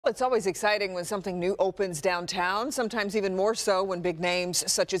It's always exciting when something new opens downtown, sometimes even more so when big names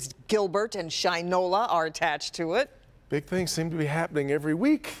such as Gilbert and Shinola are attached to it. Big things seem to be happening every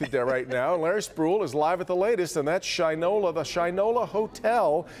week right now. Larry Spruill is live at the latest, and that's Shinola, the Shinola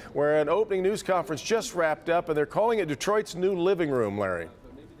Hotel, where an opening news conference just wrapped up, and they're calling it Detroit's new living room, Larry.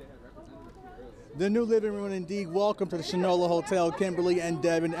 The new living room, indeed. Welcome to the Shinola Hotel, Kimberly and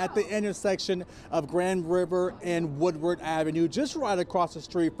Devin, at the intersection of Grand River and Woodward Avenue, just right across the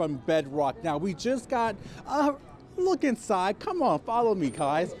street from Bedrock. Now, we just got a look inside. Come on, follow me,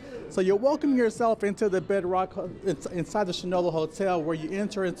 guys. So you're welcoming yourself into the Bedrock, inside the Shinola Hotel, where you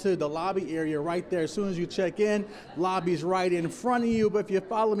enter into the lobby area right there. As soon as you check in, lobby's right in front of you. But if you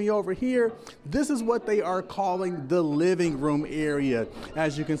follow me over here, this is what they are calling the living room area.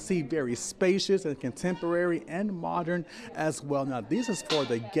 As you can see, very spacious and contemporary and modern as well. Now, this is for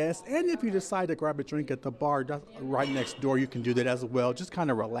the guests. And if you decide to grab a drink at the bar right next door, you can do that as well. Just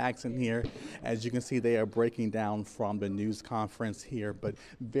kind of relax in here. As you can see, they are breaking down from the news conference here, but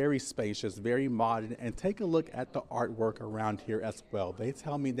very spacious, very modern, and take a look at the artwork around here as well. They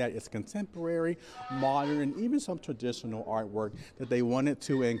tell me that it's contemporary, modern, and even some traditional artwork that they wanted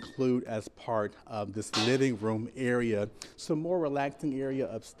to include as part of this living room area. Some more relaxing area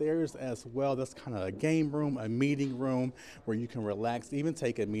upstairs as well. That's kind of a game room, a meeting room where you can relax, even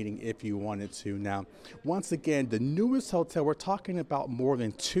take a meeting if you wanted to. Now, once again, the newest hotel, we're talking about more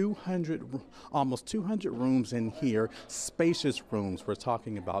than 200, almost 200 rooms in here, spacious rooms. We're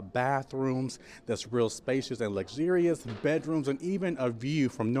talking about bathrooms that's real spacious and luxurious, bedrooms, and even a view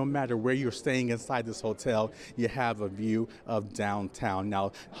from no matter where you're staying inside this hotel, you have a view of downtown.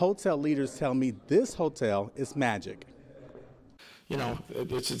 Now, hotel leaders tell me this hotel is magic. You know,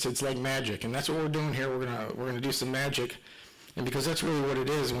 it's like magic, and that's what we're doing here. We're gonna do some magic, and because that's really what it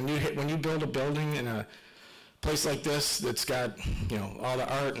is. When you build a building in a place like this that's got, you know, all the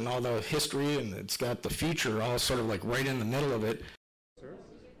art and all the history, and it's got the future all sort of like right in the middle of it.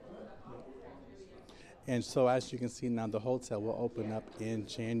 And so, as you can see now, the hotel will open up in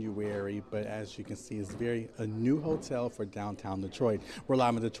January, but as you can see, it's a new hotel for downtown Detroit. We're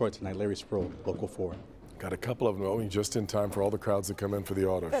live in Detroit tonight. Larry Spruill, Local 4. Got a couple of them opening just in time for all the crowds that come in for the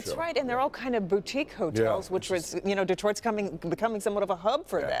auto show. That's right, and they're all kind of boutique hotels, yeah, which was, you know, Detroit's becoming somewhat of a hub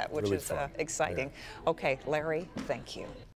for that, which really is fun. exciting. Yeah. Okay, Larry, thank you.